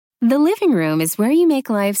The living room is where you make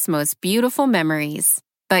life's most beautiful memories.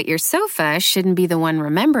 But your sofa shouldn't be the one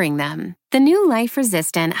remembering them. The new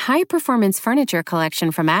life-resistant, high-performance furniture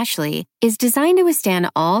collection from Ashley is designed to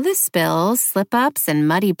withstand all the spills, slip-ups, and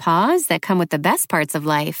muddy paws that come with the best parts of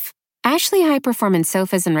life. Ashley high-performance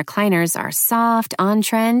sofas and recliners are soft,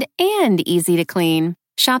 on-trend, and easy to clean.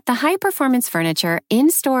 Shop the high-performance furniture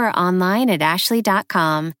in-store or online at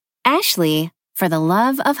ashley.com. Ashley, for the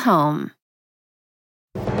love of home.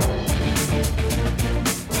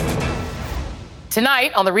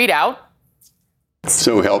 Tonight on the ReidOut.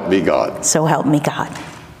 So help me God. So help me God.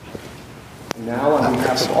 Now, on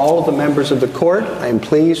behalf of all of the members of the court, I am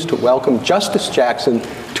pleased to welcome Justice Jackson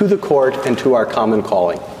to the court and to our common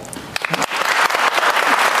calling.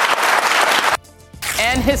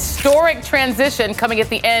 An historic transition coming at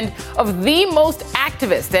the end of the most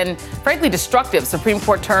activist and, frankly, destructive Supreme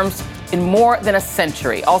Court terms in more than a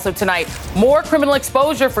century. Also tonight, more criminal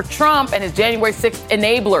exposure for Trump and his January 6th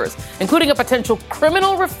enablers, including a potential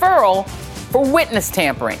criminal referral for witness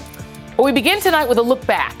tampering. But we begin tonight with a look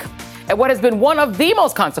back at what has been one of the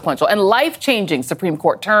most consequential and life-changing Supreme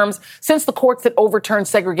Court terms since the courts that overturned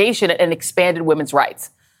segregation and expanded women's rights.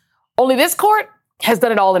 Only this court has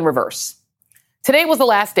done it all in reverse. Today was the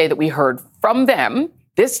last day that we heard from them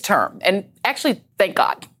this term, and actually, thank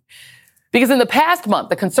God. Because in the past month,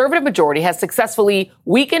 the conservative majority has successfully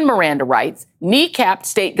weakened Miranda rights, kneecapped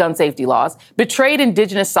state gun safety laws, betrayed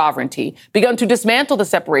indigenous sovereignty, begun to dismantle the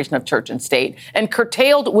separation of church and state, and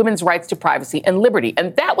curtailed women's rights to privacy and liberty.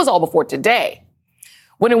 And that was all before today,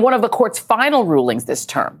 when in one of the court's final rulings this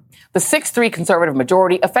term, the 6-3 conservative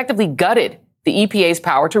majority effectively gutted the EPA's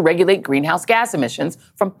power to regulate greenhouse gas emissions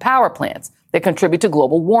from power plants that contribute to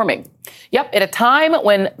global warming. Yep, at a time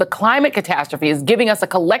when the climate catastrophe is giving us a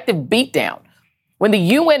collective beatdown, when the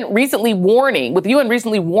UN recently warning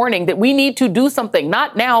that we need to do something,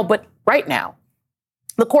 not now, but right now,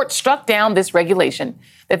 the court struck down this regulation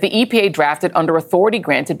that the EPA drafted under authority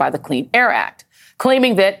granted by the Clean Air Act,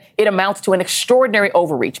 claiming that it amounts to an extraordinary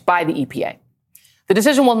overreach by the EPA. The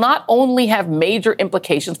decision will not only have major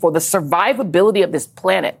implications for the survivability of this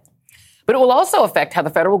planet, but it will also affect how the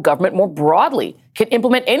federal government more broadly can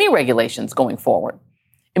implement any regulations going forward.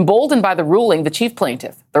 Emboldened by the ruling, the chief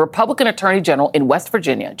plaintiff, the Republican Attorney General in West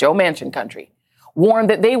Virginia, Joe Manchin country, warned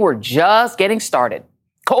that they were just getting started,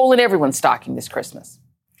 coal in everyone's stocking this Christmas.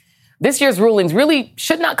 This year's rulings really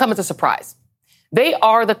should not come as a surprise. They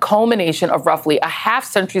are the culmination of roughly a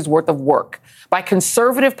half-century's worth of work by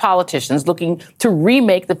conservative politicians looking to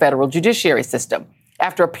remake the federal judiciary system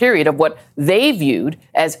after a period of what they viewed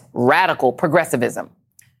as radical progressivism.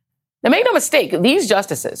 Now, make no mistake, these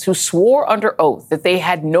justices who swore under oath that they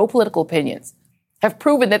had no political opinions have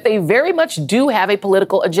proven that they very much do have a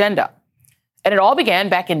political agenda. And it all began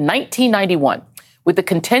back in 1991 with the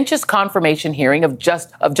contentious confirmation hearing of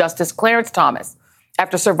Justice Clarence Thomas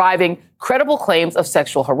after surviving credible claims of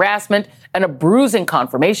sexual harassment and a bruising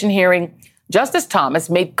confirmation hearing. Justice Thomas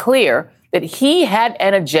made clear that he had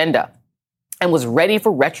an agenda and was ready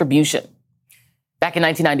for retribution. Back in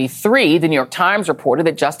 1993, the New York Times reported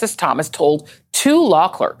that Justice Thomas told 2 law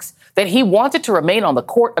clerks that he wanted to remain on the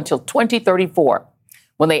court until 2034.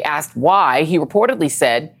 When they asked why, he reportedly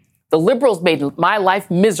said, "The liberals made my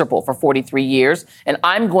life miserable for 43 years, and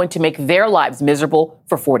I'm going to make their lives miserable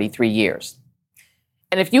for 43 years.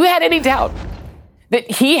 And if you had any doubt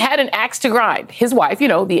that he had an axe to grind, his wife,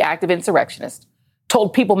 the active insurrectionist,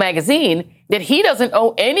 told People magazine that he doesn't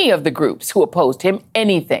owe any of the groups who opposed him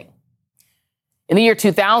anything. In the year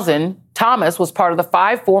 2000, Thomas was part of the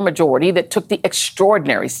 5-4 majority that took the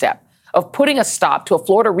extraordinary step of putting a stop to a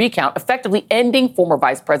Florida recount, effectively ending former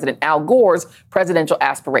Vice President Al Gore's presidential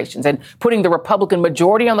aspirations and putting the Republican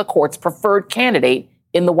majority on the court's preferred candidate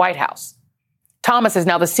in the White House. Thomas is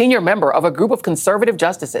now the senior member of a group of conservative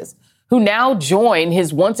justices who now join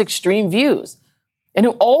his once extreme views, and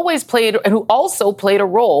who also played a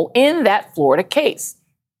role in that Florida case.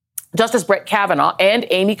 Justice Brett Kavanaugh and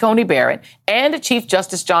Amy Coney Barrett and Chief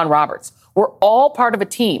Justice John Roberts were all part of a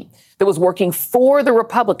team that was working for the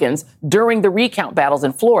Republicans during the recount battles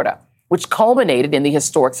in Florida, which culminated in the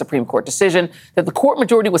historic Supreme Court decision that the court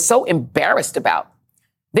majority was so embarrassed about.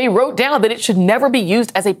 They wrote down that it should never be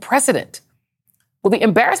used as a precedent. Well, the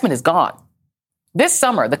embarrassment is gone. This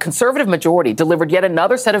summer, the conservative majority delivered yet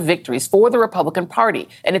another set of victories for the Republican Party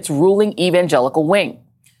and its ruling evangelical wing.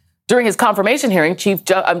 During his confirmation hearing, Chief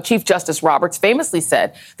Justice Roberts famously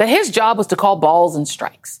said that his job was to call balls and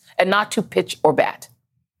strikes and not to pitch or bat.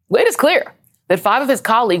 Well, it is clear that 5 of his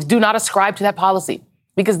colleagues do not ascribe to that policy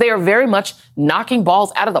because they are very much knocking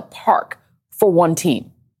balls out of the park for one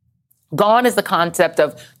team. Gone is the concept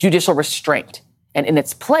of judicial restraint And in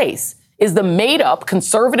its place is the made-up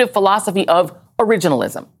conservative philosophy of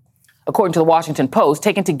originalism. According to the Washington Post,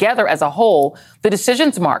 taken together as a whole, the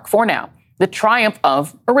decisions mark, for now, the triumph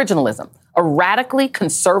of originalism, a radically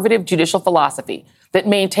conservative judicial philosophy that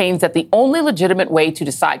maintains that the only legitimate way to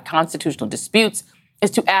decide constitutional disputes is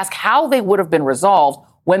to ask how they would have been resolved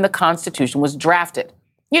when the Constitution was drafted.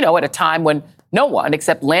 You know, at a time when no one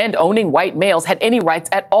except land-owning white males had any rights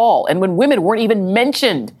at all, and when women weren't even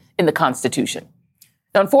mentioned in the Constitution.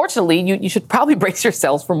 Now, unfortunately, you should probably brace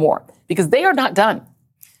yourselves for more, because they are not done.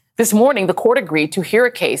 This morning, the court agreed to hear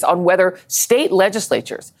a case on whether state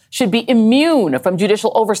legislatures should be immune from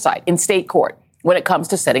judicial oversight in state court when it comes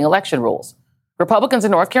to setting election rules. Republicans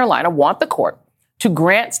in North Carolina want the court to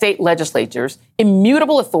grant state legislatures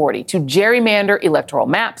immutable authority to gerrymander electoral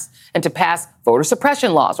maps and to pass voter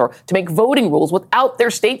suppression laws or to make voting rules without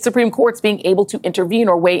their state Supreme Courts being able to intervene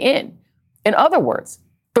or weigh in. In other words,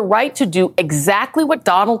 the right to do exactly what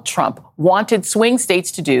Donald Trump wanted swing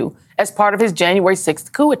states to do as part of his January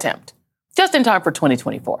 6th coup attempt, just in time for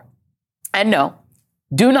 2024. And no,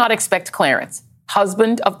 do not expect Clarence,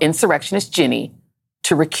 husband of insurrectionist Ginny,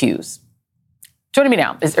 to recuse. Joining me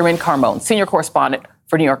now is Erin Carmone, senior correspondent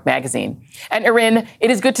for New York Magazine. And Erin, it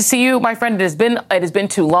is good to see you, my friend. It has been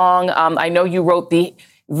too long. I know you wrote the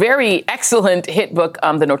very excellent hit book,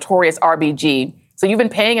 The Notorious RBG. So you've been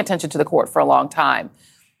paying attention to the court for a long time.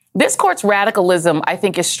 This court's radicalism, I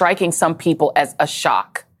think, is striking some people as a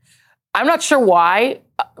shock. I'm not sure why,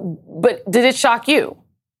 but did it shock you?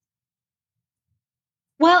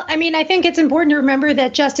 Well, I mean, I think it's important to remember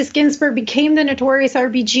that Justice Ginsburg became the notorious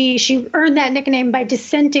RBG. She earned that nickname by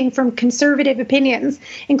dissenting from conservative opinions,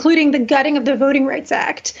 including the gutting of the Voting Rights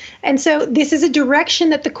Act. And so this is a direction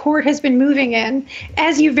that the court has been moving in.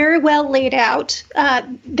 As you very well laid out,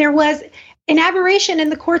 there was an aberration in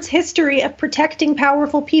the court's history of protecting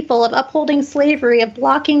powerful people, of upholding slavery, of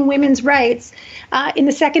blocking women's rights in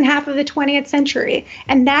the second half of the 20th century.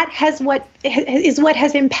 And that what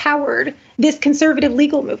has empowered this conservative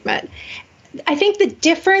legal movement. I think the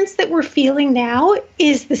difference that we're feeling now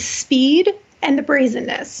is the speed and the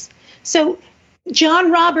brazenness. So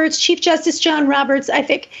John Roberts, Chief Justice John Roberts, I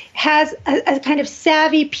think, has a kind of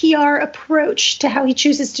savvy PR approach to how he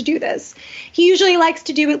chooses to do this. He usually likes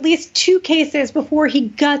to do at least 2 cases before he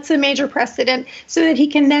guts a major precedent so that he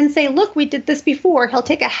can then say, look, we did this before. He'll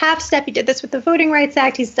take a half step. He did this with the Voting Rights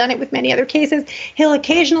Act. He's done it with many other cases. He'll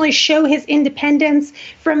occasionally show his independence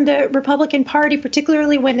from the Republican Party,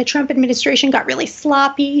 particularly when the Trump administration got really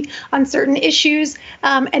sloppy on certain issues.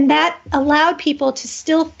 And that allowed people to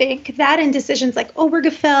still think that in decisions like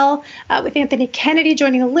Obergefell, with Anthony Kennedy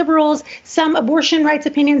joining the liberals, some abortion rights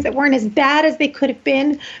opinions that weren't as bad as they could have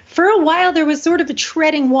been. For a while, there was sort of a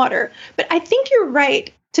treading water. But I think you're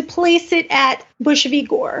right to place it at Bush v.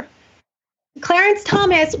 Gore. Clarence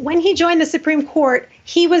Thomas, when he joined the Supreme Court,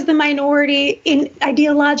 he was the minority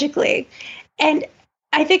ideologically. And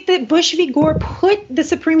I think that Bush v. Gore put the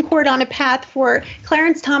Supreme Court on a path for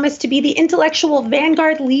Clarence Thomas to be the intellectual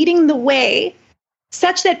vanguard leading the way,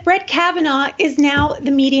 such that Brett Kavanaugh is now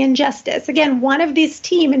the median justice. Again, one of this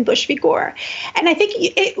team in Bush v. Gore. And I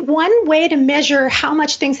think one way to measure how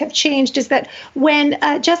much things have changed is that when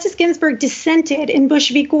Justice Ginsburg dissented in Bush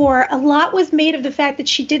v. Gore, a lot was made of the fact that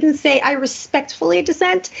she didn't say, I respectfully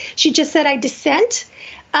dissent. She just said, I dissent.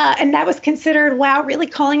 And that was considered, wow, really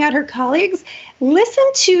calling out her colleagues. Listen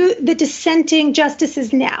to the dissenting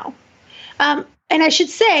justices now. And I should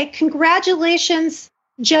say, congratulations,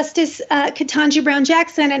 Justice Ketanji Brown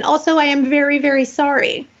Jackson. And also, I am very, very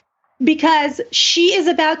sorry, because she is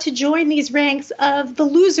about to join these ranks of the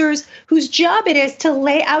losers whose job it is to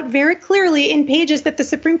lay out very clearly in pages that the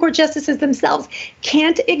Supreme Court justices themselves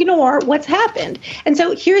can't ignore what's happened. And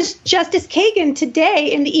so here's Justice Kagan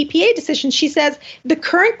today in the EPA decision. She says the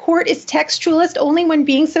current court is textualist only when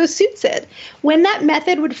being so suits it. When that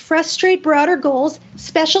method would frustrate broader goals,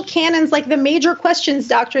 special canons like the major questions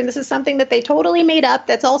doctrine, this is something that they totally made up,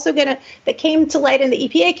 that came to light in the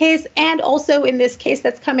EPA case and also in this case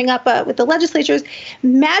that's coming up with the legislatures,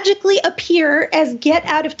 magically appear as get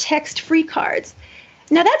out of text free cards.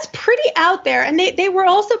 Now that's pretty out there. And they were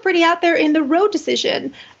also pretty out there in the Roe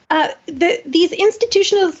decision. These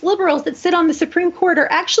institutionalist liberals that sit on the Supreme Court are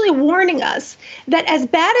actually warning us that as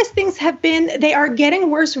bad as things have been, they are getting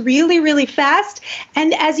worse really, really fast.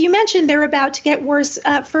 And as you mentioned, they're about to get worse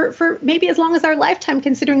for maybe as long as our lifetime,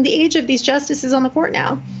 considering the age of these justices on the court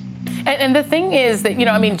now. And the thing is that,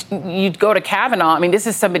 you go to Kavanaugh. I mean, this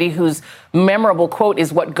is somebody whose memorable quote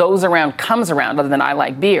is "what goes around comes around," other than "I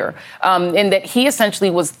like beer." And that he essentially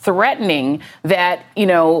was threatening that,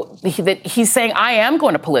 that he's saying, I am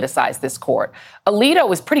going to politicize this court. Alito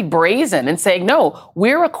was pretty brazen in saying, no,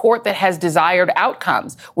 we're a court that has desired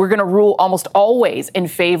outcomes. We're going to rule almost always in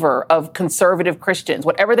favor of conservative Christians,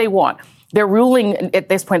 whatever they want. They're ruling at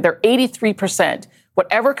this point, they're 83%,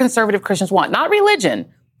 whatever conservative Christians want, not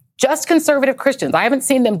religion, just conservative Christians. I haven't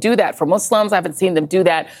seen them do that for Muslims. I haven't seen them do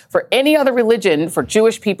that for any other religion, for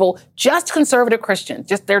Jewish people, just conservative Christians.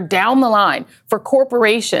 Just they're down the line for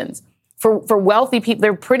corporations, for wealthy people.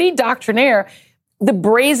 They're pretty doctrinaire. The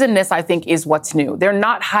brazenness, I think, is what's new. They're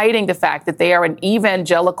not hiding the fact that they are an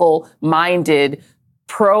evangelical-minded,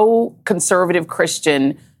 pro-conservative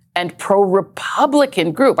Christian and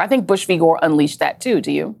pro-Republican group. I think Bush v. Gore unleashed that too.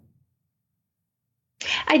 Do you?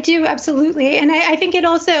 I do, absolutely. And I think it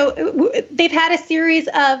also, they've had a series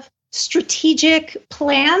of strategic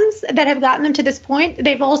plans that have gotten them to this point.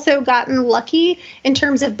 They've also gotten lucky in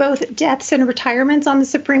terms of both deaths and retirements on the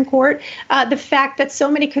Supreme Court. The fact that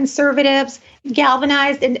so many conservatives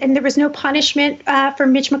galvanized and there was no punishment for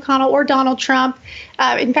Mitch McConnell or Donald Trump.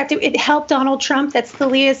 In fact, it helped Donald Trump that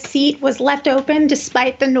Scalia's seat was left open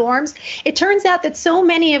despite the norms. It turns out that so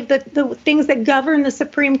many of the things that govern the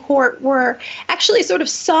Supreme Court were actually sort of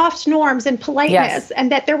soft norms and politeness, yes,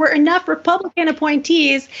 and that there were enough Republican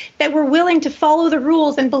appointees that were willing to follow the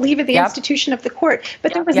rules and believe in the institution of the court.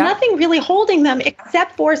 But there was nothing really holding them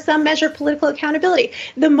except for some measure of political accountability.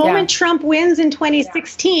 The moment Trump wins in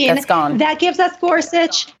 2016, that's gone. That gives us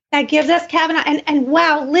Gorsuch, that gives us Kavanaugh. And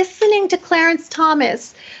wow, listening to Clarence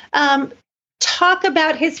Thomas talk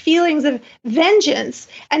about his feelings of vengeance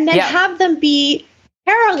and then have them be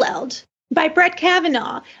paralleled by Brett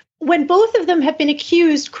Kavanaugh, when both of them have been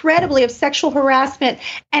accused credibly of sexual harassment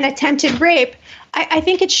and attempted rape, I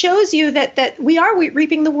think it shows you that we are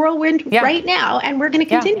reaping the whirlwind right now, and we're going to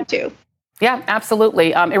continue to. Yeah,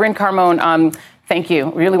 absolutely. Erin Carmone, thank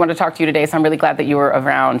you. Really want to talk to you today, so I'm really glad that you were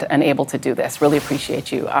around and able to do this. Really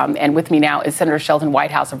appreciate you. And with me now is Senator Sheldon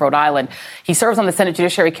Whitehouse of Rhode Island. He serves on the Senate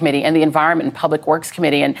Judiciary Committee and the Environment and Public Works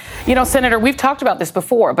Committee. And, Senator, we've talked about this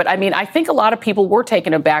before, but I think a lot of people were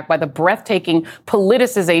taken aback by the breathtaking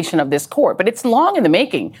politicization of this court. But it's long in the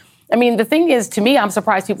making. The thing is, to me, I'm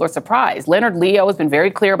surprised people are surprised. Leonard Leo has been very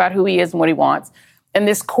clear about who he is and what he wants. And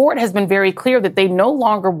this court has been very clear that they no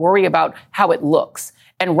longer worry about how it looks.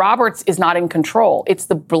 And Roberts is not in control. It's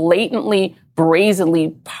the blatantly,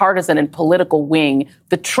 brazenly partisan and political wing,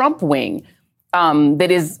 the Trump wing, that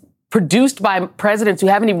is produced by presidents who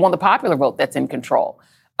haven't even won the popular vote, that's in control.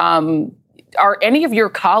 Are any of your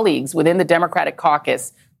colleagues within the Democratic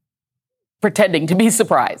caucus pretending to be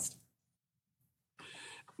surprised?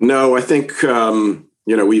 No, I think,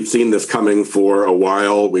 we've seen this coming for a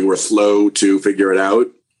while. We were slow to figure it out,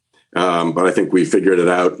 but I think we figured it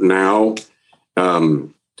out now.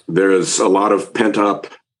 There's a lot of pent-up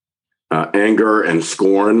anger and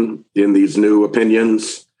scorn in these new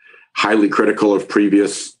opinions, highly critical of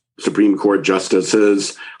previous Supreme Court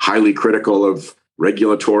justices, highly critical of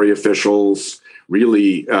regulatory officials,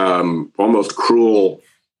 really almost cruel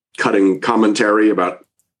cutting commentary about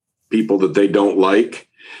people that they don't like.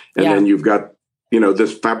 And then you've got,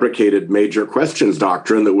 this fabricated major questions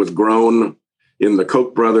doctrine that was grown in the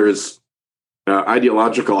Koch brothers'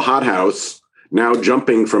 ideological hothouse, now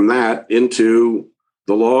jumping from that into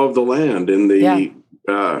the law of the land in the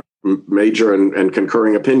major and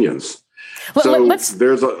concurring opinions.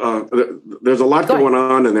 There's a lot going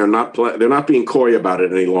on, and they're not being coy about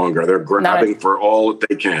it any longer. They're grabbing for all that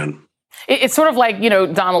they can. It's sort of like,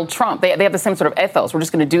 Donald Trump. They have the same sort of ethos. We're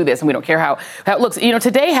just going to do this, and we don't care how it looks.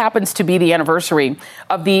 Today happens to be the anniversary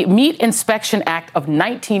of the Meat Inspection Act of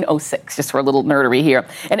 1906, just for a little nerdery here.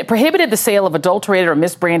 And it prohibited the sale of adulterated or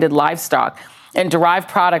misbranded livestock and derived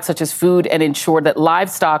products such as food, and ensured that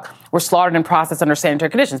livestock were slaughtered and processed under sanitary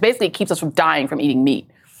conditions. Basically, it keeps us from dying from eating meat.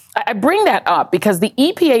 I bring that up because the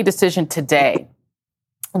EPA decision today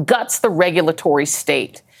guts the regulatory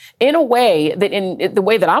state in a way that, in the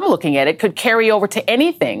way that I'm looking at it, could carry over to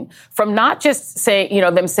anything from not just saying,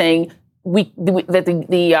 them saying that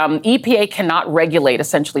the EPA cannot regulate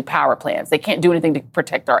essentially power plants. They can't do anything to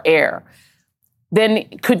protect our air. Then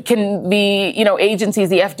can the agencies,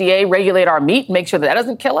 the FDA, regulate our meat and make sure that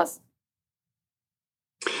doesn't kill us?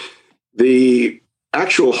 The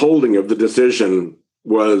actual holding of the decision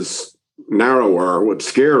was narrower. What's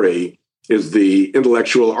scary is the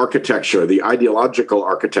intellectual architecture, the ideological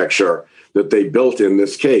architecture that they built in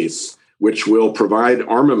this case, which will provide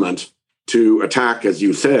armament to attack, as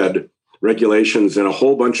you said, regulations in a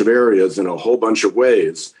whole bunch of areas in a whole bunch of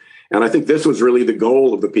ways. And I think this was really the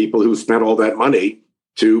goal of the people who spent all that money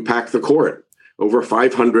to pack the court. Over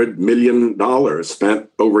 $500 million spent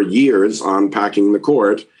over years on packing the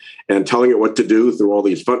court and telling it what to do through all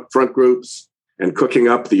these front groups and cooking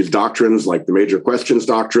up these doctrines like the major questions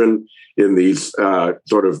doctrine in these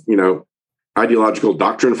ideological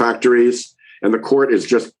doctrine factories. And the court is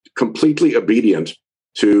just completely obedient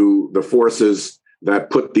to the forces that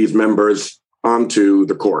put these members onto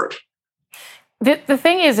the court. The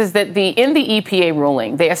thing is that in the EPA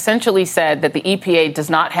ruling, they essentially said that the EPA does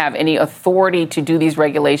not have any authority to do these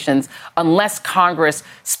regulations unless Congress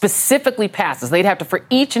specifically passes. They'd have to, for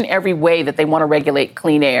each and every way that they want to regulate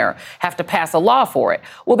clean air, have to pass a law for it.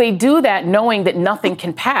 Well, they do that knowing that nothing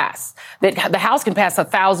can pass, that the House can pass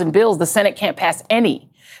 1,000 bills, the Senate can't pass any.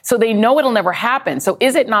 So they know it'll never happen. So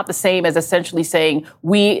is it not the same as essentially saying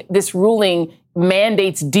this ruling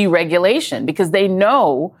mandates deregulation? Because they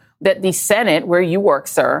know that the Senate, where you work,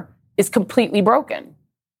 sir, is completely broken.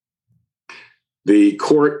 The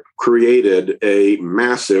court created a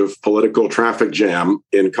massive political traffic jam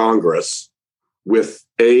in Congress with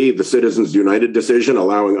A, the Citizens United decision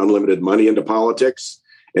allowing unlimited money into politics,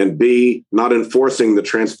 and B, not enforcing the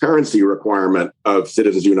transparency requirement of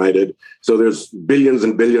Citizens United. So there's billions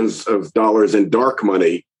and billions of dollars in dark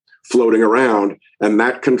money floating around, and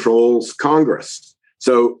that controls Congress.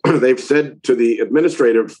 So they've said to the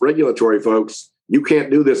administrative regulatory folks, you can't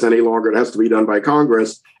do this any longer. It has to be done by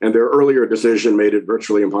Congress. And their earlier decision made it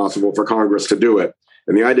virtually impossible for Congress to do it.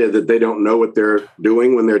 And the idea that they don't know what they're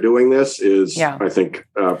doing when they're doing this is, I think,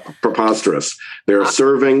 preposterous. They're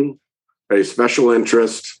serving a special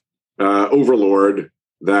interest overlord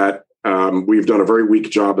that we've done a very weak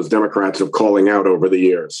job as Democrats of calling out over the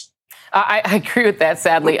years. I agree with that,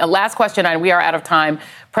 sadly. Last question, and we are out of time.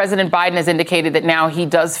 President Biden has indicated that now he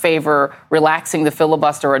does favor relaxing the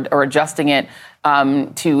filibuster or adjusting it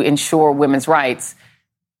to ensure women's rights.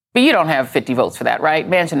 But you don't have 50 votes for that, right?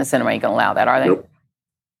 Manchin and Sinema ain't going to allow that, are they? Nope.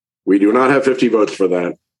 We do not have 50 votes for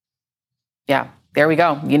that. Yeah, there we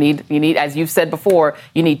go. You need, as you've said before,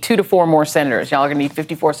 you need 2 to 4 more senators. Y'all are going to need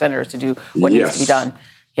 54 senators to do what needs to be done.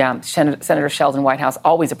 Yeah, Senator Sheldon Whitehouse,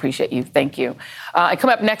 always appreciate you. Thank you.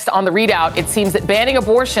 Coming up next on the ReidOut, it seems that banning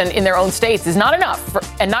abortion in their own states is not enough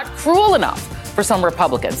and not cruel enough for some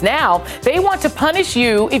Republicans. Now, they want to punish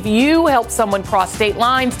you if you help someone cross state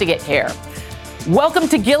lines to get care. Welcome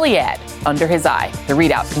to Gilead, under his eye. The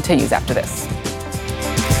ReidOut continues after this.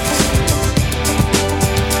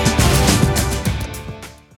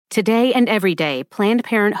 Today and every day, Planned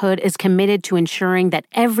Parenthood is committed to ensuring that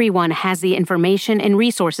everyone has the information and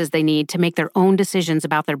resources they need to make their own decisions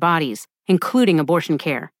about their bodies, including abortion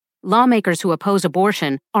care. Lawmakers who oppose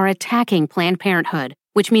abortion are attacking Planned Parenthood,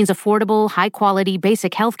 which means affordable, high-quality,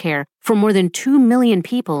 basic health care for more than 2 million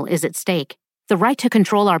people is at stake. The right to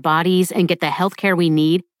control our bodies and get the health care we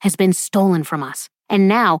need has been stolen from us. And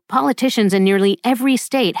now, politicians in nearly every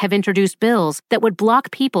state have introduced bills that would block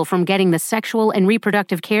people from getting the sexual and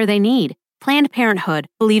reproductive care they need. Planned Parenthood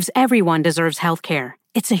believes everyone deserves health care.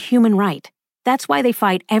 It's a human right. That's why they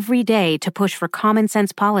fight every day to push for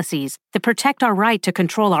common-sense policies that protect our right to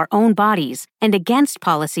control our own bodies and against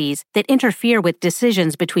policies that interfere with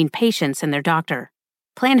decisions between patients and their doctor.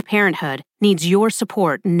 Planned Parenthood needs your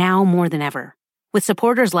support now more than ever. With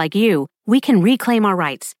supporters like you, we can reclaim our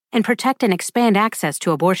rights and protect and expand access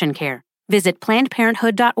to abortion care. Visit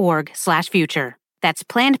PlannedParenthood.org/future. That's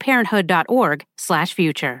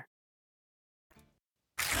PlannedParenthood.org/future.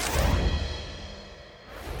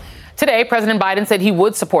 Today, President Biden said he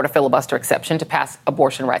would support a filibuster exception to pass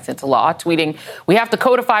abortion rights into law, tweeting, "We have to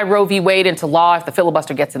codify Roe v. Wade into law. If the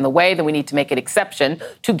filibuster gets in the way, then we need to make an exception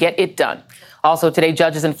to get it done." Also today,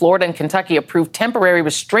 judges in Florida and Kentucky approved temporary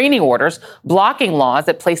restraining orders blocking laws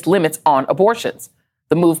that place limits on abortions.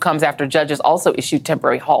 The move comes after judges also issued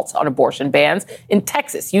temporary halts on abortion bans in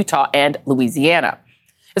Texas, Utah, and Louisiana.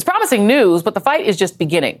 It's promising news, but the fight is just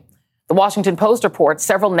beginning. The Washington Post reports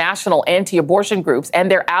several national anti-abortion groups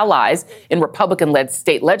and their allies in Republican-led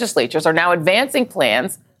state legislatures are now advancing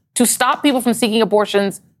plans to stop people from seeking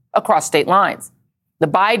abortions across state lines. The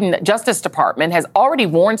Biden Justice Department has already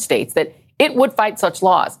warned states that it would fight such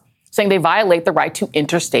laws, saying they violate the right to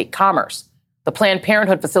interstate commerce. The Planned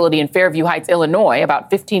Parenthood facility in Fairview Heights, Illinois,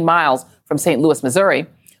 about 15 miles from St. Louis, Missouri,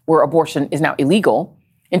 where abortion is now illegal,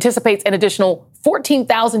 anticipates an additional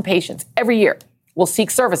 14,000 patients every year will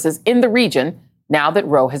seek services in the region now that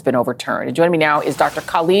Roe has been overturned. And joining me now is Dr.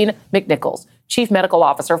 Colleen McNichols, Chief Medical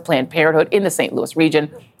Officer of Planned Parenthood in the St. Louis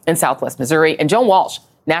region in Southwest Missouri, and Joan Walsh,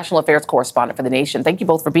 National Affairs Correspondent for The Nation. Thank you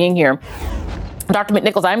both for being here. Dr.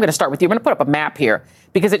 McNichols, I'm going to start with you. I'm going to put up a map here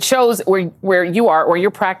because it shows where you are, where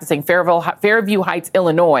you're practicing, Fairview Heights,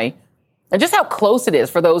 Illinois, and just how close it is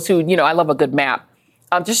for those who, I love a good map.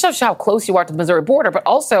 Just shows how close you are to the Missouri border, but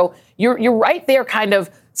also you're right there kind of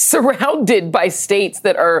surrounded by states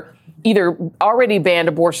that are either already banned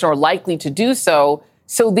abortion or likely to do so.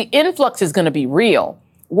 So the influx is going to be real.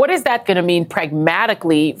 What is that going to mean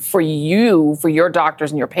pragmatically for you, for your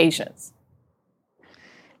doctors and your patients?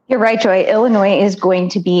 You're right, Joy. Illinois is going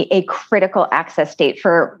to be a critical access state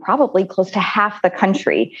for probably close to half the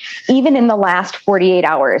country. Even in the last 48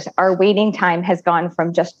 hours, our waiting time has gone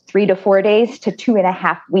from just 3 to 4 days to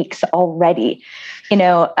 2.5 weeks already.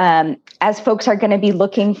 As folks are going to be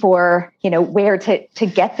looking for, where to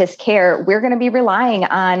get this care, we're going to be relying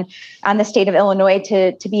on the state of Illinois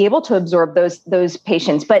to be able to absorb those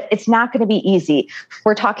patients. But it's not going to be easy.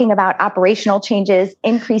 We're talking about operational changes,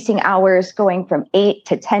 increasing hours, going from 8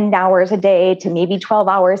 to 10 hours a day to maybe 12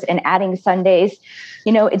 hours and adding Sundays.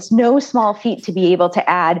 It's no small feat to be able to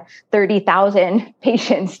add 30,000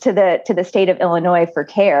 patients to the state of Illinois for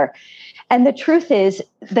care. And the truth is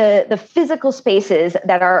the physical spaces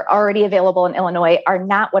that are already available in Illinois are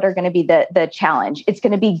not what are going to be the challenge. It's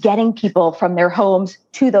going to be getting people from their homes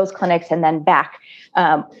to those clinics and then back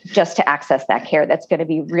just to access that care. That's going to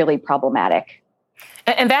be really problematic.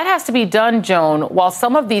 And that has to be done, Joan, while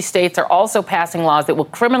some of these states are also passing laws that will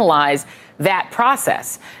criminalize that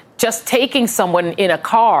process. Just taking someone in a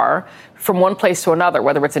car from one place to another,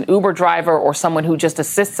 whether it's an Uber driver or someone who just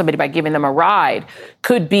assists somebody by giving them a ride,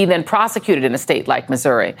 could be then prosecuted in a state like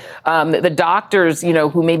Missouri. The doctors,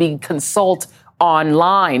 who maybe consult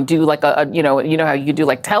online, do like how you do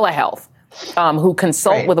like telehealth, who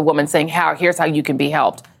consult with a woman saying, here's how you can be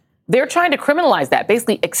helped. They're trying to criminalize that,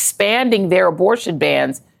 basically expanding their abortion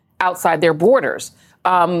bans outside their borders.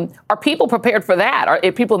 Are people prepared for that? Are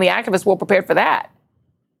people in the activist world prepared for that?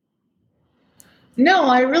 No,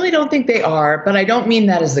 I really don't think they are, but I don't mean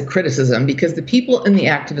that as a criticism, because the people in the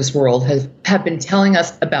activist world have been telling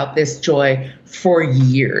us about this, Joy, for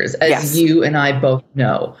years, as you and I both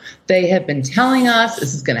know. They have been telling us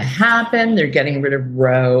this is going to happen. They're getting rid of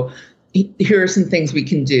Roe. Here are some things we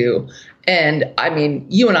can do. And I mean,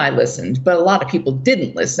 you and I listened, but a lot of people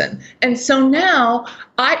didn't listen. And so now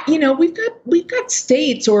we've got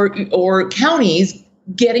states or counties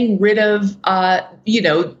getting rid of,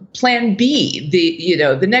 Plan B,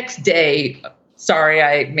 the next day, sorry,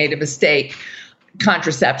 I made a mistake,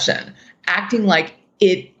 contraception, acting like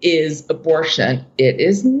it is abortion. It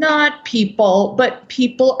is not, people, but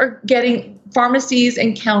people are getting, pharmacies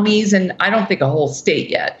and counties, and I don't think a whole state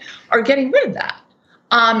yet, are getting rid of that.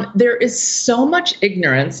 There is so much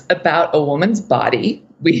ignorance about a woman's body.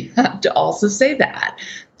 We have to also say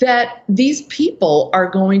that these people are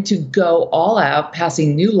going to go all out,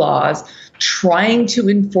 passing new laws, trying to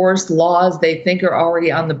enforce laws they think are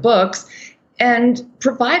already on the books, and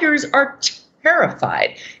providers are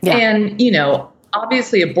terrified. Yeah. And,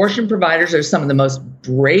 obviously abortion providers are some of the most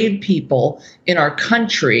brave people in our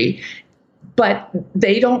country, but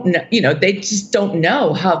they don't know, they just don't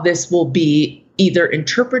know how this will be either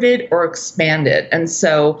interpreted or expanded. And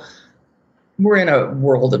so we're in a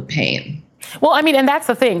world of pain. Well, and that's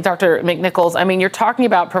the thing, Dr. McNichols. You're talking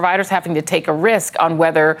about providers having to take a risk on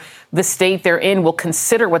whether the state they're in will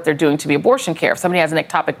consider what they're doing to be abortion care. If somebody has an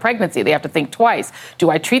ectopic pregnancy, they have to think twice. Do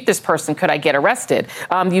I treat this person? Could I get arrested?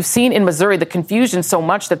 You've seen in Missouri the confusion so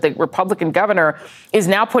much that the Republican governor is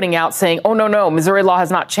now putting out saying, oh, no, Missouri law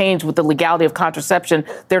has not changed with the legality of contraception.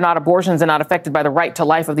 They're not abortions and not affected by the Right to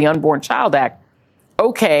Life of the Unborn Child Act.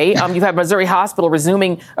 Okay, you have Missouri Hospital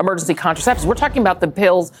resuming emergency contraceptives. We're talking about the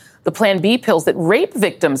pills, the Plan B pills that rape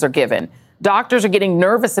victims are given. Doctors are getting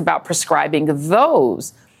nervous about prescribing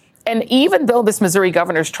those. And even though this Missouri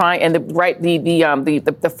governor is trying, and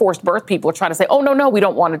the forced birth people are trying to say, oh, no, we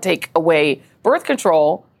don't want to take away birth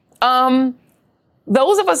control. Those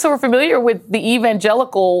of us who are familiar with the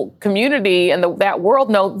evangelical community and that world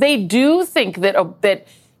know they do think that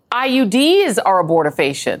IUDs are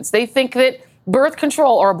abortifacients. They think that birth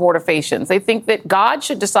control are abortifacients. They think that God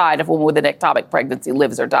should decide if a woman with an ectopic pregnancy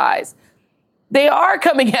lives or dies. They are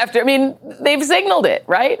coming after. They've signaled it,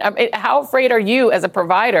 right? How afraid are you as a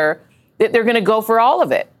provider that they're going to go for all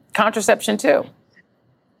of it? Contraception, too.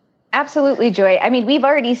 Absolutely, Joy. We've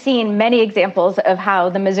already seen many examples of how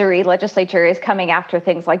the Missouri legislature is coming after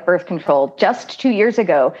things like birth control. Just 2 years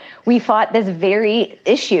ago, we fought this very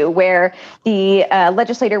issue where the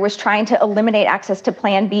legislator was trying to eliminate access to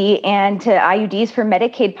Plan B and to IUDs for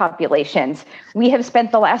Medicaid populations. We have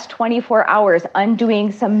spent the last 24 hours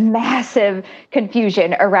undoing some massive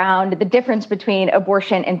confusion around the difference between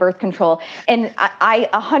abortion and birth control. And I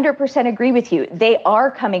 100% agree with you. They are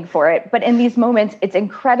coming for it. But in these moments, it's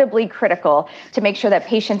incredibly really critical to make sure that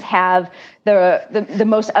patients have the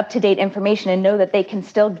most up-to-date information and know that they can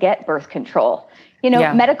still get birth control.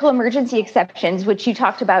 Medical emergency exceptions, which you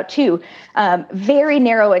talked about too, very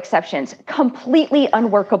narrow exceptions, completely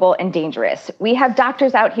unworkable and dangerous. We have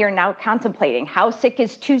doctors out here now contemplating how sick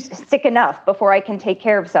is too sick enough before I can take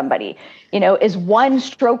care of somebody. Is one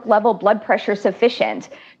stroke level blood pressure sufficient?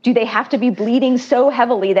 Do they have to be bleeding so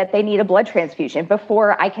heavily that they need a blood transfusion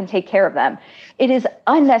before I can take care of them? It is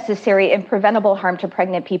unnecessary and preventable harm to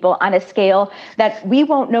pregnant people on a scale that we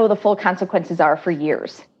won't know the full consequences are for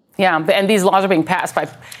years. Yeah, and these laws are being passed by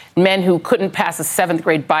men who couldn't pass a 7th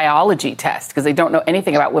grade biology test because they don't know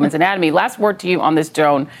anything about women's anatomy. Last word to you on this,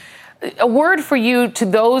 Joan. A word for you to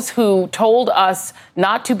those who told us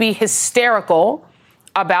not to be hysterical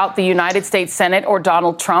about the United States Senate or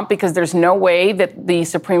Donald Trump because there's no way that the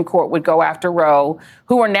Supreme Court would go after Roe,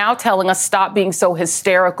 who are now telling us stop being so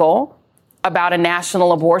hysterical about a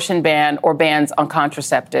national abortion ban or bans on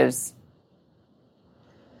contraceptives.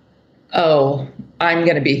 Oh, I'm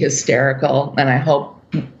going to be hysterical, and I hope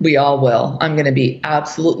we all will. I'm going to be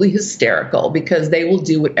absolutely hysterical because they will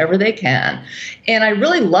do whatever they can. And I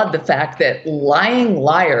really love the fact that lying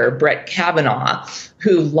liar Brett Kavanaugh,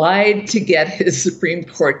 who lied to get his Supreme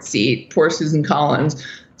Court seat, poor Susan Collins,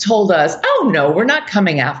 told us, oh, no, we're not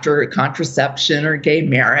coming after contraception or gay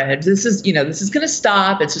marriage. This is going to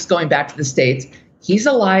stop. It's just going back to the states. He's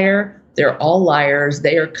a liar. They're all liars.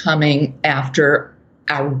 They are coming after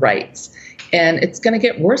our rights. And it's going to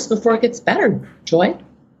get worse before it gets better, Joy.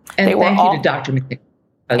 And thank you to Dr. McNeil.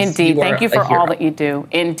 Indeed. Thank you for all that you do.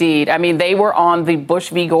 Indeed. I mean, they were on the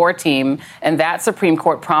Bush v. Gore team, and that Supreme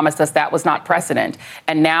Court promised us that was not precedent.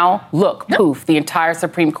 And now, look, poof, the entire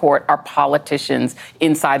Supreme Court are politicians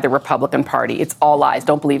inside the Republican Party. It's all lies.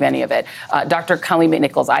 Don't believe any of it. Dr. Conley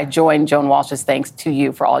McNichols, I join Joan Walsh's thanks to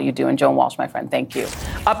you for all you do. And Joan Walsh, my friend, thank you.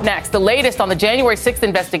 Up next, the latest on the January 6th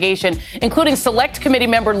investigation, including Select Committee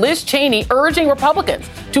member Liz Cheney urging Republicans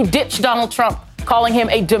to ditch Donald Trump, calling him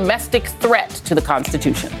a domestic threat to the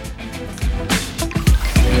Constitution.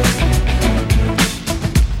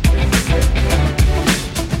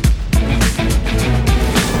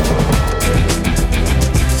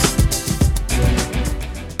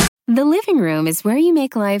 The living room is where you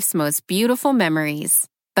make life's most beautiful memories.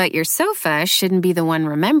 But your sofa shouldn't be the one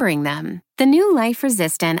remembering them. The new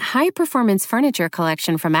life-resistant, high-performance furniture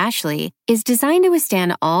collection from Ashley is designed to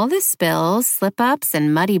withstand all the spills, slip-ups,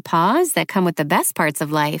 and muddy paws that come with the best parts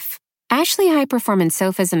of life. Ashley high-performance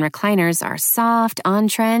sofas and recliners are soft,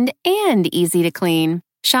 on-trend, and easy to clean.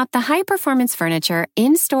 Shop the high-performance furniture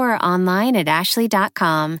in-store or online at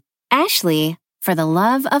ashley.com. Ashley, for the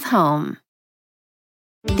love of home.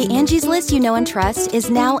 The Angie's List you know and trust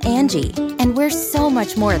is now Angie, and we're so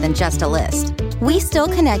much more than just a list. We still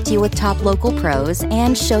connect you with top local pros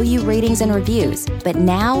and show you ratings and reviews, but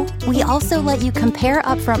now we also let you compare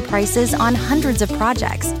upfront prices on hundreds of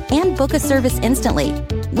projects and book a service instantly.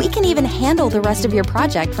 We can even handle the rest of your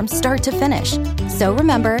project from start to finish. So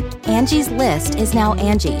remember, Angie's List is now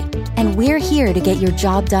Angie, and we're here to get your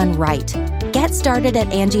job done right. Get started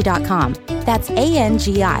at Angie.com. That's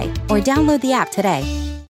ANGI, or download the app today.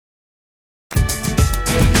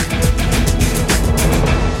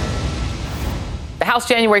 The House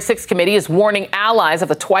January 6th committee is warning allies of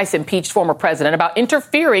the twice-impeached former president about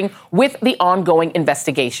interfering with the ongoing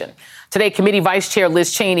investigation. Today, committee vice chair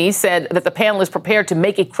Liz Cheney said that the panel is prepared to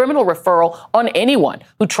make a criminal referral on anyone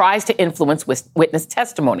who tries to influence witness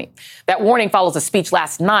testimony. That warning follows a speech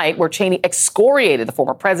last night where Cheney excoriated the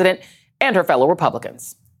former president and her fellow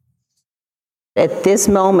Republicans. At this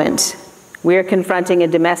moment, we are confronting a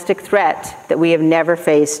domestic threat that we have never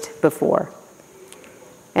faced before.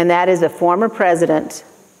 And that is a former president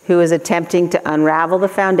who is attempting to unravel the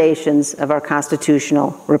foundations of our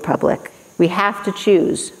constitutional republic. We have to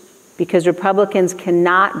choose, because Republicans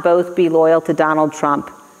cannot both be loyal to Donald Trump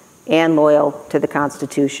and loyal to the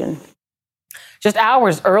Constitution. Just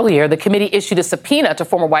hours earlier, the committee issued a subpoena to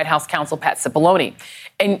former White House counsel Pat Cipollone.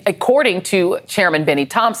 And according to Chairman Benny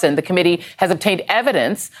Thompson, the committee has obtained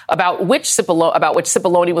evidence about which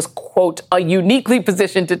Cipollone was, quote, uniquely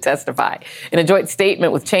positioned to testify. In a joint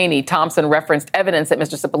statement with Cheney, Thompson referenced evidence that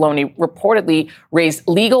Mr. Cipollone reportedly raised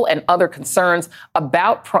legal and other concerns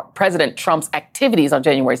about President Trump's activities on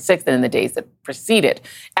January 6th and in the days that preceded,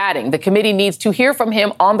 adding the committee needs to hear from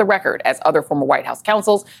him on the record, as other former White House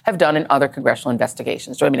counsels have done in other congressional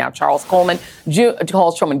investigations. Join me now, Charles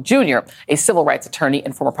Shulman Jr., a civil rights attorney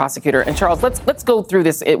and former prosecutor. And Charles, let's go through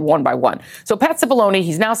this one by one. So Pat Cipollone,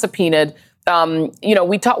 he's now subpoenaed.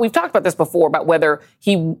 We've talked about this before about whether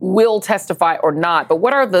he will testify or not. But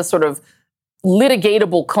what are the sort of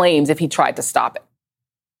litigatable claims if he tried to stop it?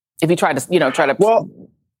 if he tried to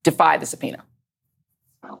defy the subpoena?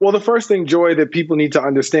 Well, the first thing, Joy, that people need to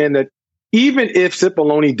understand that even if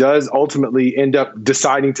Cipollone does ultimately end up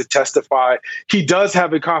deciding to testify, he does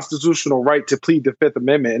have a constitutional right to plead the Fifth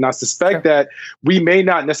Amendment. And I suspect that we may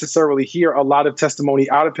not necessarily hear a lot of testimony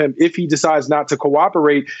out of him. If he decides not to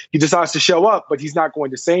cooperate, he decides to show up, but he's not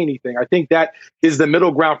going to say anything. I think that is the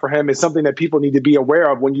middle ground for him. It's something that people need to be aware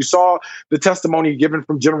of. When you saw the testimony given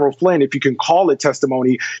from General Flynn, if you can call it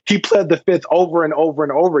testimony, he pled the Fifth over and over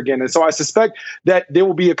and over again. And so I suspect that there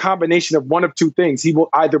will be a combination of one of two things. He will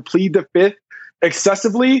either plead the Fifth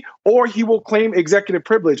excessively, or he will claim executive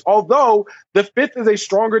privilege. Although the Fifth is a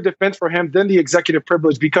stronger defense for him than the executive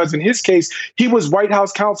privilege, because in his case, he was White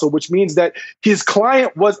House counsel, which means that his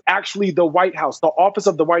client was actually the White House, the office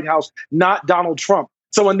of the White House, not Donald Trump.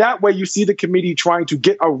 So in that way, you see the committee trying to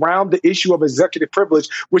get around the issue of executive privilege,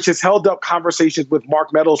 which has held up conversations with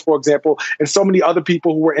Mark Meadows, for example, and so many other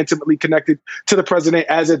people who were intimately connected to the president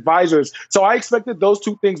as advisors. So I expect that those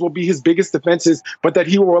two things will be his biggest defenses, but that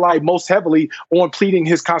he will rely most heavily on pleading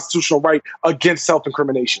his constitutional right against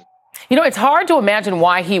self-incrimination. You know, it's hard to imagine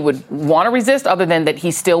why he would want to resist, other than that he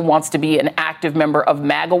still wants to be an active member of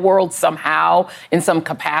MAGA world somehow in some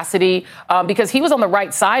capacity, because he was on the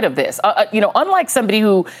right side of this. Unlike somebody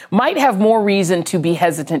who might have more reason to be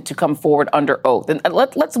hesitant to come forward under oath. And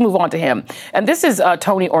let's move on to him. And this is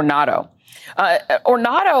Tony Ornato.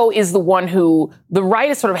 Ornato is the one who the right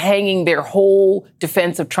is sort of hanging their whole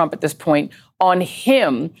defense of Trump at this point on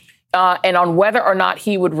him. And on whether or not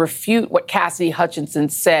he would refute what Cassidy Hutchinson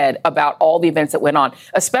said about all the events that went on,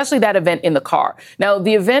 especially that event in the car. Now,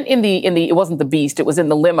 the event in the it wasn't the Beast, it was in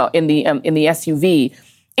the limo, in the SUV.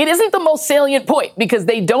 It isn't the most salient point, because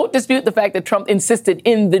they don't dispute the fact that Trump insisted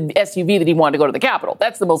in the SUV that he wanted to go to the Capitol.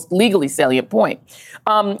 That's the most legally salient point.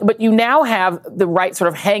 But you now have the right sort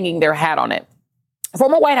of hanging their hat on it.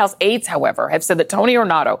 Former White House aides, however, have said that Tony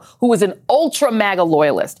Ornato, who is an ultra-MAGA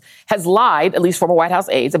loyalist, has lied, at least former White House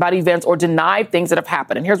aides, about events or denied things that have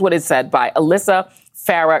happened. And here's what is said by Alyssa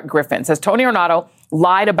Farah Griffin. It says, Tony Ornato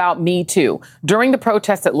lied about Me Too. During the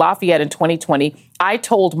protests at Lafayette in 2020, I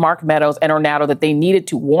told Mark Meadows and Ornato that they needed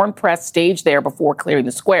to warn press stage there before clearing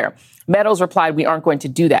the square. Meadows replied, we aren't going to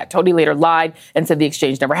do that. Tony later lied and said the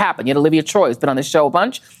exchange never happened. Yet Olivia Troy has been on this show a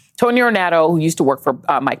bunch. Tony Ornato, who used to work for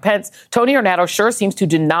Mike Pence, Tony Ornato sure seems to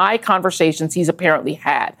deny conversations he's apparently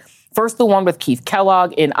had. First, the one with Keith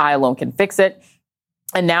Kellogg in I Alone Can Fix It.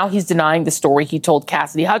 And now he's denying the story he told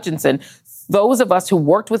Cassidy Hutchinson. Those of us who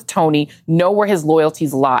worked with Tony know where his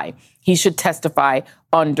loyalties lie. He should testify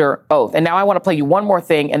under oath. And now I want to play you one more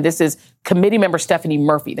thing. And this is committee member Stephanie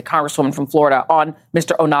Murphy, the congresswoman from Florida, on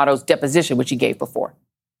Mr. Ornato's deposition, which he gave before.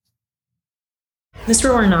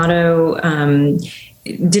 Mr. Ornato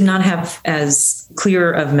did not have as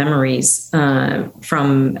clear of memories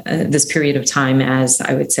from this period of time as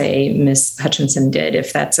I would say Ms. Hutchinson did,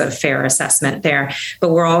 if that's a fair assessment there. But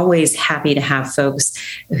we're always happy to have folks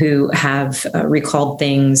who have recalled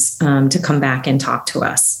things to come back and talk to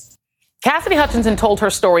us. Cassidy Hutchinson told her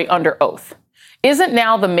story under oath. Isn't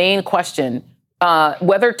now the main question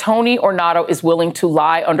whether Tony Ornato is willing to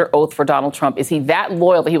lie under oath for Donald Trump? Is he that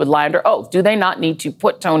loyal that he would lie under oath? Do they not need to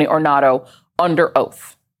put Tony Ornato under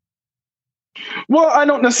oath? Well, I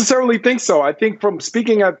don't necessarily think so. I think from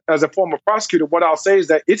speaking as a former prosecutor, what I'll say is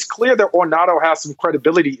that it's clear that Ornato has some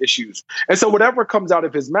credibility issues. And so whatever comes out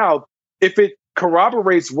of his mouth, if it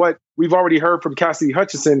corroborates what we've already heard from Cassidy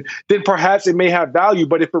Hutchinson, then perhaps it may have value.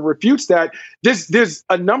 But if it refutes that, there's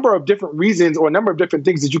a number of different reasons or a number of different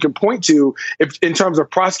things that you can point to in terms of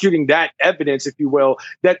prosecuting that evidence, if you will,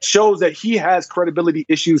 that shows that he has credibility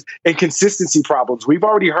issues and consistency problems. We've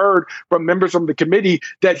already heard from members from the committee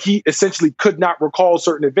that he essentially could not recall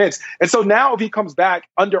certain events. And so now if he comes back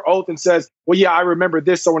under oath and says, well, yeah, I remember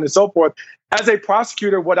this, so on and so forth, as a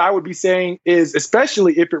prosecutor, what I would be saying is,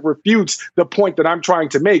 especially if it refutes the point that I'm trying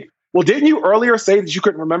to make, well, didn't you earlier say that you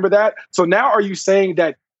couldn't remember that? So now are you saying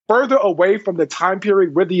that further away from the time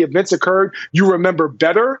period where the events occurred, you remember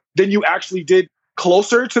better than you actually did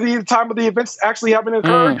closer to the time of the events actually having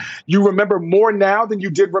occurred? You remember more now than you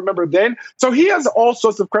did remember then? So he has all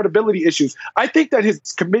sorts of credibility issues. I think that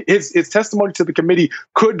his testimony to the committee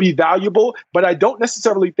could be valuable, but I don't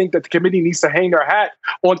necessarily think that the committee needs to hang their hat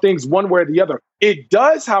on things one way or the other. It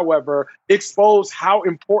does, however, expose how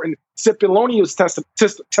important Cipollone's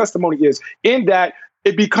testimony is, in that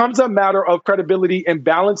it becomes a matter of credibility and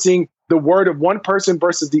balancing the word of one person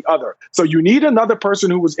versus the other. So you need another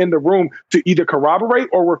person who was in the room to either corroborate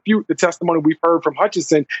or refute the testimony we've heard from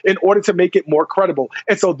Hutchinson in order to make it more credible.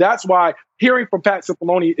 And so that's why hearing from Pat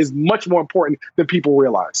Cipollone is much more important than people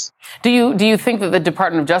realize. Do you think that the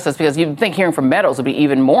Department of Justice, because you'd think hearing from Meadows would be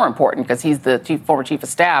even more important because he's the former chief of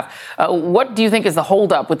staff, what do you think is the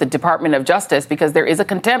holdup with the Department of Justice? Because there is a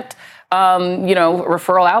contempt,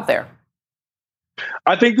 referral out there.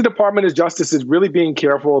 I think the Department of Justice is really being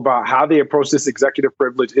careful about how they approach this executive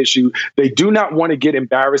privilege issue. They do not want to get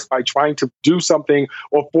embarrassed by trying to do something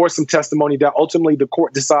or force some testimony that ultimately the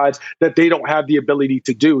court decides that they don't have the ability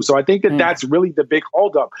to do. So I think that that's really the big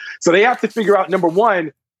holdup. So they have to figure out, number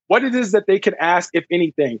one, what it is that they can ask, if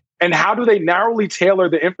anything, and how do they narrowly tailor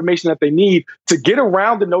the information that they need to get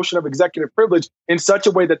around the notion of executive privilege in such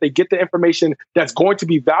a way that they get the information that's going to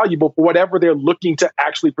be valuable for whatever they're looking to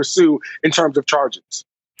actually pursue in terms of charges.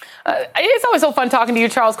 It's always so fun talking to you,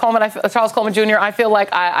 Charles Coleman. Charles Coleman Jr. I feel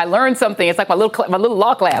like I learned something. It's like my little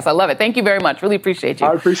law class. I love it. Thank you very much. Really appreciate you.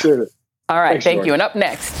 I appreciate it. All right, thank you. And up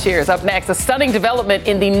next, a stunning development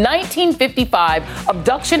in the 1955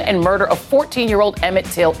 abduction and murder of 14-year-old Emmett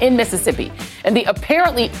Till in Mississippi and the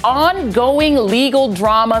apparently ongoing legal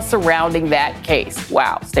drama surrounding that case.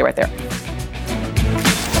 Wow. Stay right there.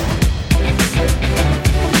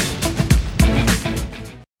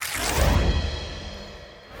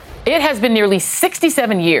 It has been nearly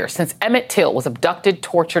 67 years since Emmett Till was abducted,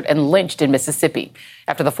 tortured, and lynched in Mississippi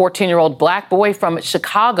after the 14-year-old black boy from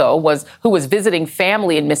Chicago who was visiting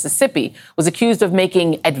family in Mississippi was accused of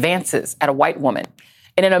making advances at a white woman.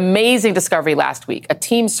 In an amazing discovery last week, a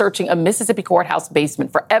team searching a Mississippi courthouse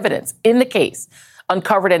basement for evidence in the case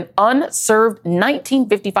uncovered an unserved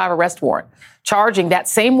 1955 arrest warrant charging that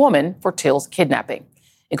same woman for Till's kidnapping.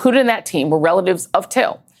 Included in that team were relatives of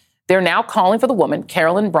Till. They're now calling for the woman,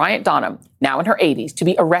 Carolyn Bryant Donham, now in her 80s, to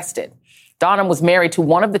be arrested. Donham was married to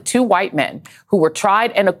one of the two white men who were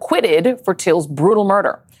tried and acquitted for Till's brutal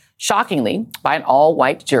murder, shockingly, by an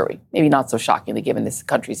all-white jury. Maybe not so shockingly, given this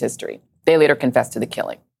country's history. They later confessed to the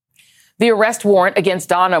killing. The arrest warrant against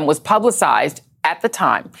Donham was publicized at the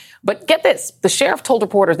time. But get this, the sheriff told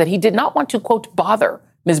reporters that he did not want to, quote, bother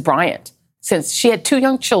Ms. Bryant, since she had two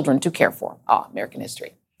young children to care for. American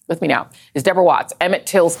history. With me now is Deborah Watts, Emmett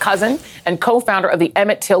Till's cousin and co-founder of the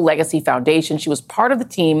Emmett Till Legacy Foundation. She was part of the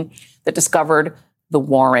team that discovered the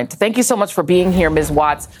warrant. Thank you so much for being here, Ms.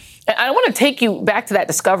 Watts. And I want to take you back to that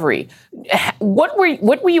discovery. What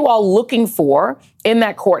were you all looking for in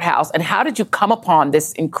that courthouse, and how did you come upon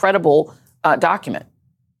this incredible document?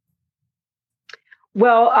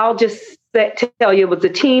 Well, I'll just tell you, it was a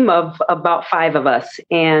team of about 5 of us,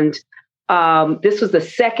 and this was the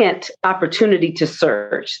second opportunity to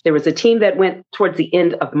search. There was a team that went towards the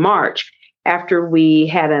end of March after we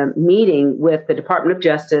had a meeting with the Department of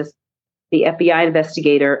Justice, the FBI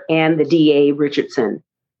investigator, and the DA Richardson.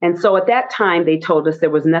 And so at that time, they told us there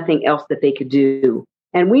was nothing else that they could do.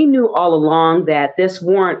 And we knew all along that this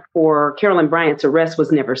warrant for Carolyn Bryant's arrest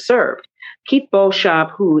was never served. Keith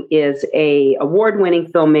Beauchamp, who is an award-winning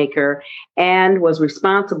filmmaker and was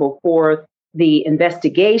responsible for the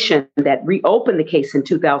investigation that reopened the case in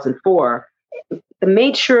 2004,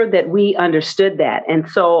 made sure that we understood that. And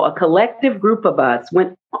so a collective group of us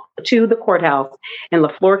went to the courthouse in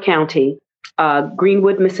LaFleur County,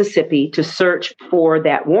 Greenwood, Mississippi, to search for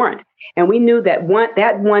that warrant. And we knew that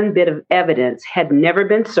one bit of evidence had never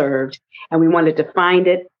been served, and we wanted to find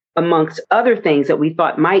it amongst other things that we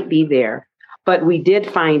thought might be there. But we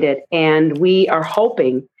did find it, and we are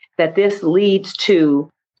hoping that this leads to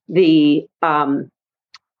the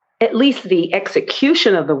at least the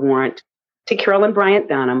execution of the warrant to Carolyn Bryant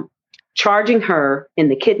Donham, charging her in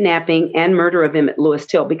the kidnapping and murder of Emmett Lewis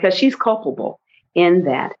Till, because she's culpable in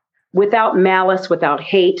that, without malice, without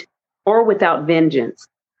hate, or without vengeance.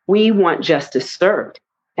 We want justice served.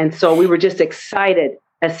 And so we were just excited,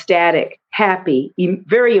 ecstatic, happy,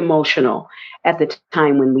 very emotional at the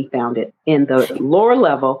time when we found it in the lower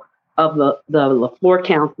level of the LaFleur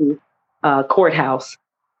County courthouse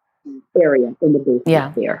area in the booth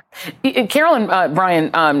there. Carolyn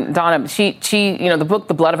Bryant Donham, she the book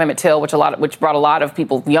The Blood of Emmett Till, which brought a lot of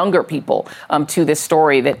people, younger people, to this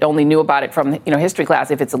story that only knew about it from history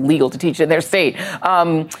class if it's illegal to teach in their state.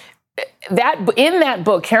 That in that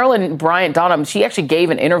book, Carolyn Bryant Donham, she actually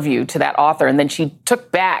gave an interview to that author, and then she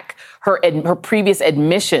took back her previous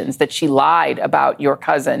admissions that she lied about your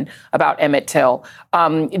cousin, about Emmett Till.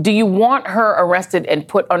 Do you want her arrested and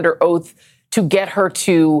put under oath to get her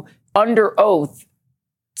to, under oath,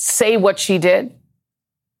 say what she did?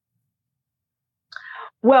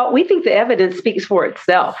 Well, we think the evidence speaks for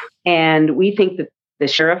itself. And we think that the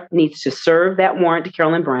sheriff needs to serve that warrant to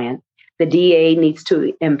Carolyn Bryant. The DA needs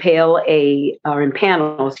to impanel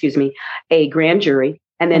a grand jury,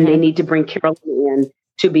 and then they need to bring Carolyn in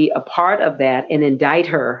to be a part of that and indict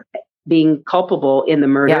her being culpable in the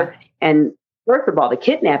murder and, first of all, the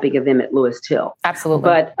kidnapping of Emmett Till. Absolutely.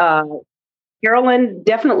 But Carolyn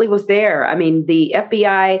definitely was there. I mean, the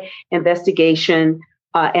FBI investigation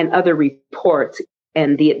and other reports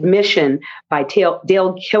and the admission by Dale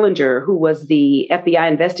Killinger, who was the FBI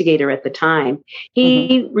investigator at the time,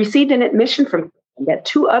 he received an admission from that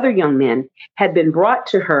 2 other young men had been brought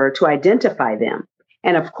to her to identify them.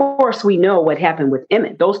 And of course, we know what happened with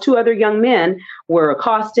Emmett. Those 2 other young men were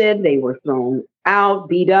accosted. They were thrown out,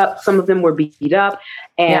 beat up. Some of them were beat up.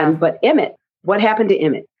 But Emmett, what happened to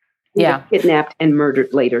Emmett? He was kidnapped and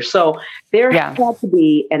murdered later. So there had to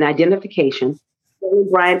be an identification.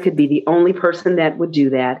 Sheldon Bryant could be the only person that would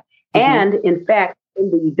do that. And in fact,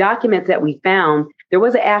 in the documents that we found, there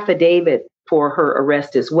was an affidavit for her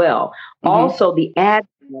arrest as well. Also, the address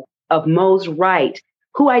of Mose Wright,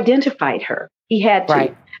 who identified her. He had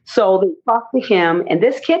to. So they talked to him, and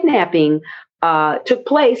this kidnapping took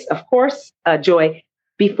place, of course, Joy,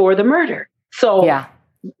 before the murder. So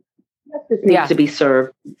justice needs to be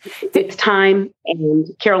served. It's time, and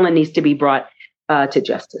Carolyn needs to be brought to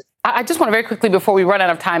justice. I just want to very quickly, before we run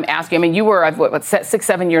out of time, ask you, I mean, you were, 6,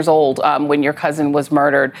 7 years old when your cousin was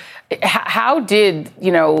murdered. How did,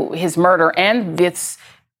 his murder and this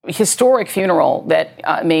historic funeral that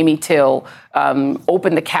Mamie Till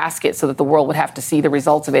opened the casket so that the world would have to see the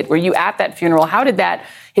results of it? Were you at that funeral? How did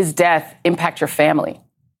his death impact your family?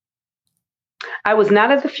 I was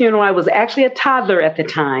not at the funeral. I was actually a toddler at the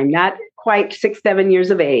time, not quite 6, 7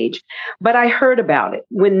 years of age, but I heard about it.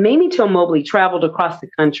 When Mamie Till Mobley traveled across the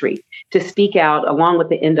country to speak out along with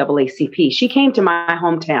the NAACP, she came to my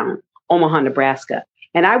hometown, Omaha, Nebraska,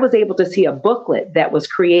 and I was able to see a booklet that was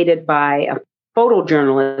created by a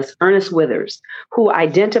photojournalist, Ernest Withers, who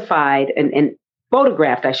identified and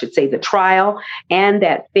photographed, I should say, the trial and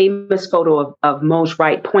that famous photo of Mose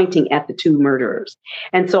Wright pointing at the 2 murderers.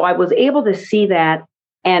 And so I was able to see that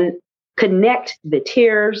and connect the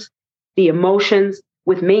tears, the emotions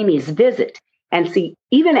with Mamie's visit. And see,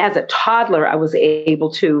 even as a toddler, I was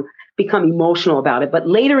able to become emotional about it. But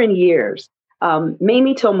later in years,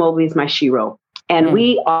 Mamie Till Mobley is my shero. And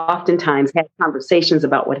we oftentimes had conversations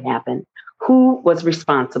about what happened, who was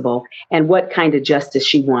responsible, and what kind of justice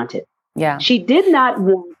she wanted. Yeah. She did not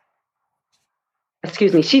want,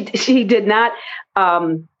 she did not,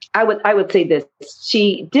 I would say this,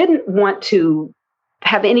 she didn't want to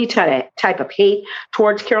have any type of hate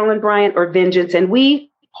towards Carolyn Bryant or vengeance. And we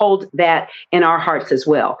hold that in our hearts as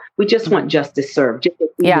well. We just want justice served, just as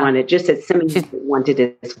we wanted, just as Simmons wanted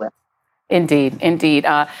it as well. Indeed.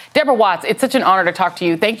 Deborah Watts, it's such an honor to talk to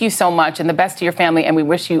you. Thank you so much, and the best to your family. And we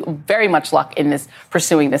wish you very much luck in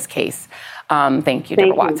pursuing this case. Thank you,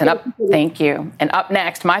 Deborah Watts. Thank you. And up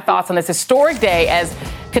next, my thoughts on this historic day as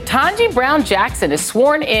Ketanji Brown Jackson is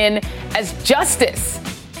sworn in as Justice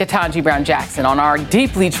Ketanji Brown Jackson on our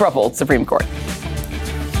deeply troubled Supreme Court.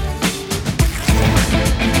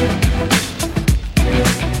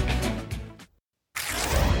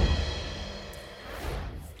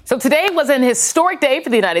 So today was an historic day for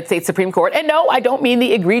the United States Supreme Court. And no, I don't mean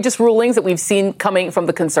the egregious rulings that we've seen coming from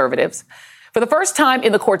the conservatives. For the first time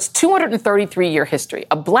in the court's 233-year history,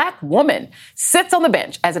 a black woman sits on the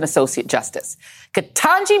bench as an associate justice.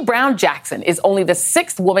 Ketanji Brown Jackson is only the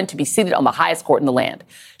 6th woman to be seated on the highest court in the land.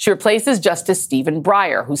 She replaces Justice Stephen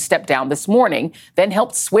Breyer, who stepped down this morning, then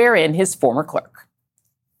helped swear in his former clerk.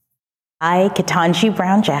 I, Ketanji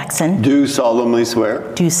Brown Jackson, do solemnly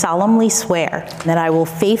swear that I will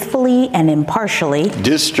faithfully and impartially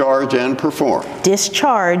discharge and perform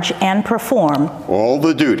all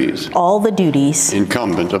the duties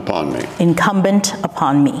incumbent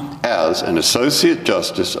upon me as an Associate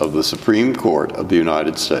Justice of the Supreme Court of the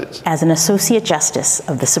United States. On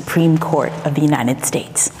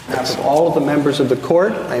behalf of all of the members of the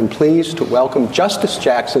court, I am pleased to welcome Justice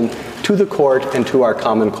Jackson to the court and to our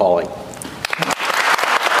common calling.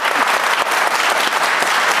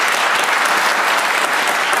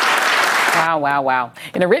 Wow.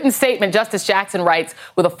 In a written statement, Justice Jackson writes,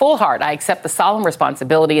 "With a full heart, I accept the solemn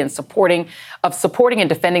responsibility of supporting and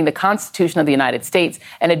defending the Constitution of the United States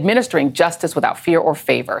and administering justice without fear or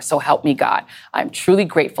favor. So help me God. I'm truly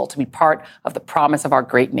grateful to be part of the promise of our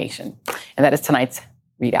great nation." And that is tonight's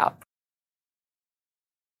ReidOut.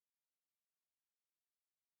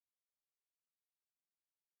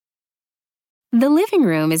 The living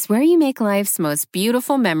room is where you make life's most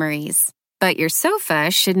beautiful memories. but your sofa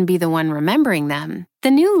shouldn't be the one remembering them.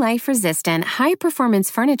 The new life-resistant, high-performance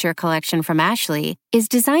furniture collection from Ashley is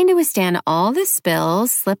designed to withstand all the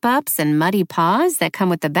spills, slip-ups, and muddy paws that come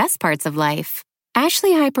with the best parts of life.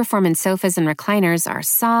 Ashley high-performance sofas and recliners are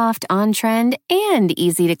soft, on-trend, and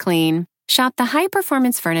easy to clean. Shop the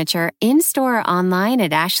high-performance furniture in-store or online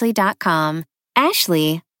at ashley.com.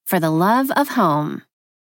 Ashley, for the love of home.